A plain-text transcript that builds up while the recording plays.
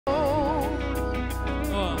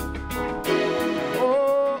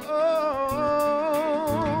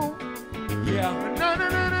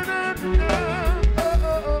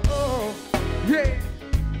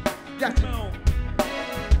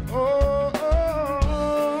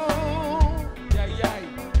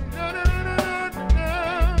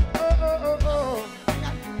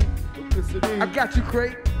got you,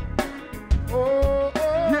 Crate. Oh,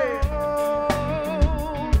 yeah.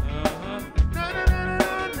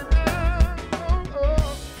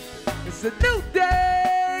 It's a new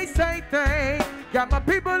day, same thing. Got my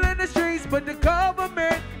people in the streets, but the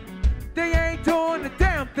government, they ain't doing a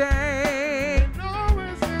damn thing.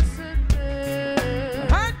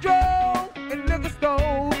 I drove in liquor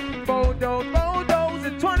stores, photos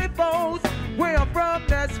and 24s. Where I'm from,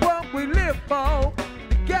 that's what we live for.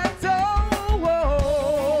 The ghetto.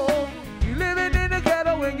 You living in the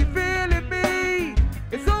ghetto and you feeling me.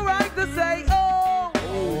 It's alright to say, oh,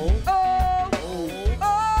 oh, oh,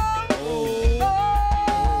 oh,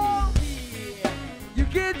 oh. You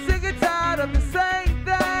get sick and tired of the same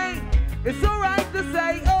thing. It's alright to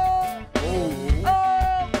say, oh, oh,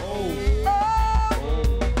 oh, oh,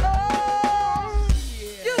 oh.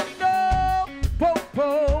 You know,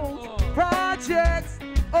 po-pos, projects,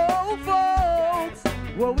 old folks.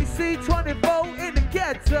 Well, we see 24 in the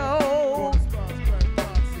ghetto.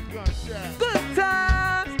 Good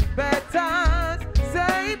times, bad times,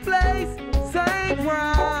 same place, same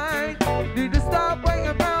grind. Need to stop waiting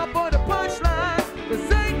around for the punchline.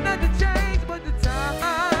 'Cause ain't nothing changed but the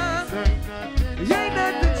time. Ain't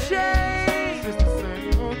nothing changed.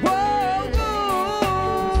 Whoa,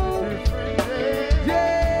 whoa.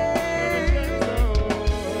 Yeah.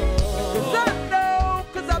 'Cause I know,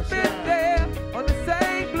 'cause I've been there on the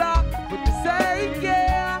same block with the same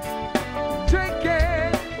gear.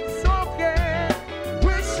 Drinking, smoking,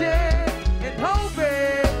 wishing, and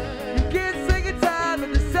hoping. You get sick and tired of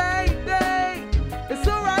the same thing. It's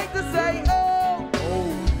alright to say, oh,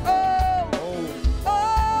 oh,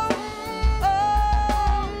 oh,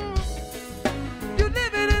 oh. You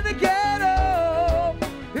living in the ghetto,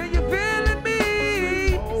 and you feeling me.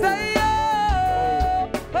 Say, oh,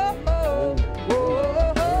 oh, oh,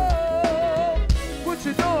 oh, oh. What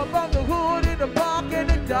you know about the hood and the park and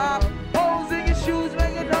the dock? Holes in your shoes,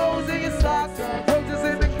 making holes in your socks. Roaches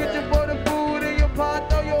in the kitchen for the food in your pot.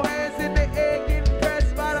 Throw your hands in the air, getting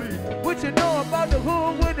pressed by the. What you know about the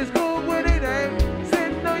hood when it's good, when it ain't?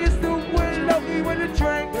 Sitting on your stoop with Loki with a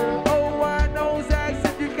drink. Oh, I knows ask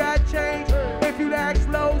if you got change. If you ask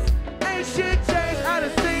lows, ain't shit changed. I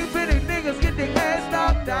done seen pretty niggas get their ass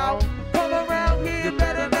knocked out. Come around here,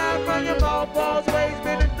 better not run your mouth. Balls ways,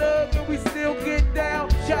 been a thug, and we still get down.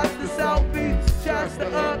 Shots to South Beach, shots to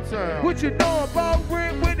Uptown. What you know about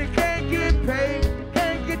rent when they can't get paid?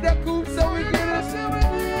 Can't get that coupe, so we get us.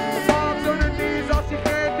 Moms on her knees, all she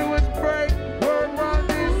can do is pray. Word around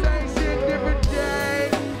this ain't shit, different day.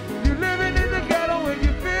 You living in the ghetto and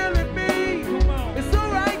you feeling me. It's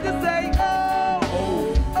alright to say, oh,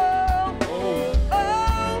 oh, oh,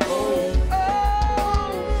 oh, oh.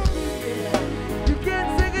 You get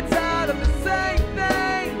sick and tired of the same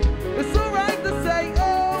thing. It's alright to say, oh,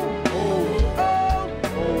 oh, oh,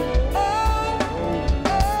 oh,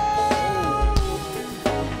 oh.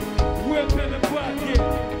 Whip in the bucket.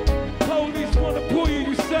 Police wanna pull you,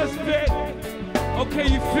 you suspect. Okay,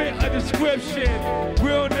 you fit a description.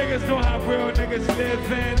 Real niggas know how real niggas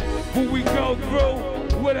live in. When we go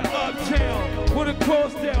through with an uptown, with a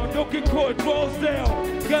cross down, don't get caught, draws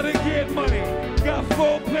down. Gotta get money, got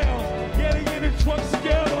 4 pounds. Getting in the truck,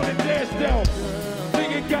 scale on the dash down.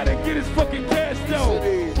 Nigga gotta get his fucking cash down.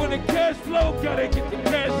 When the cash flow, gotta get the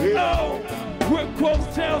cash flow. Whip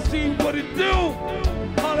cross town, see what it do.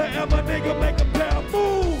 Holla at my nigga, make a pound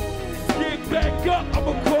move. Get back up,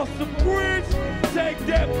 I'ma cross the bridge. Take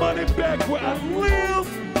that money back where I live.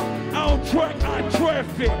 I don't track, I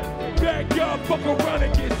traffic. Back up, fuck around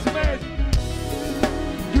and get smashed.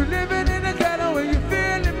 You living in the ghetto and you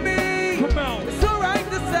feeling me. Come on. It's alright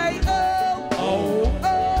to say, oh, Oh,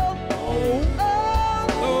 oh, oh, oh,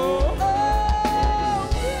 oh. oh.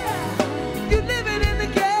 You living in the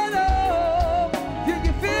ghetto,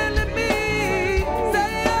 you feeling me.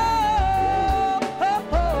 Say, oh, oh,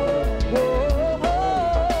 oh, oh,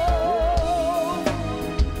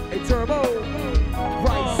 oh. Hey, Turbo,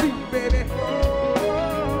 right seat, baby.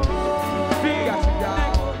 Big Got you,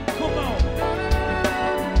 dog. come on.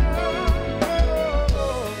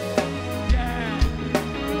 Yeah.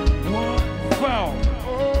 One foul.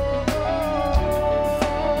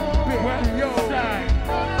 Big West yo. side.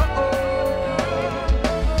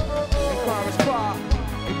 Hey, Farmers Park,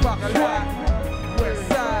 hey, Parking Lot, West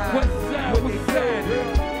Side, West side, what west they side. do.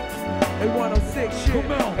 Hey, 106 shit,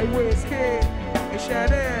 Come on. hey, Wiz Kid, hey,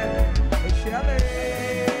 Shannon, hey, Shelly.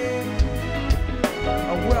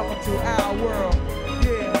 Welcome to our world,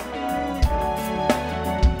 yeah.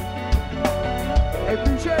 Hey,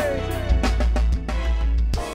 appreciate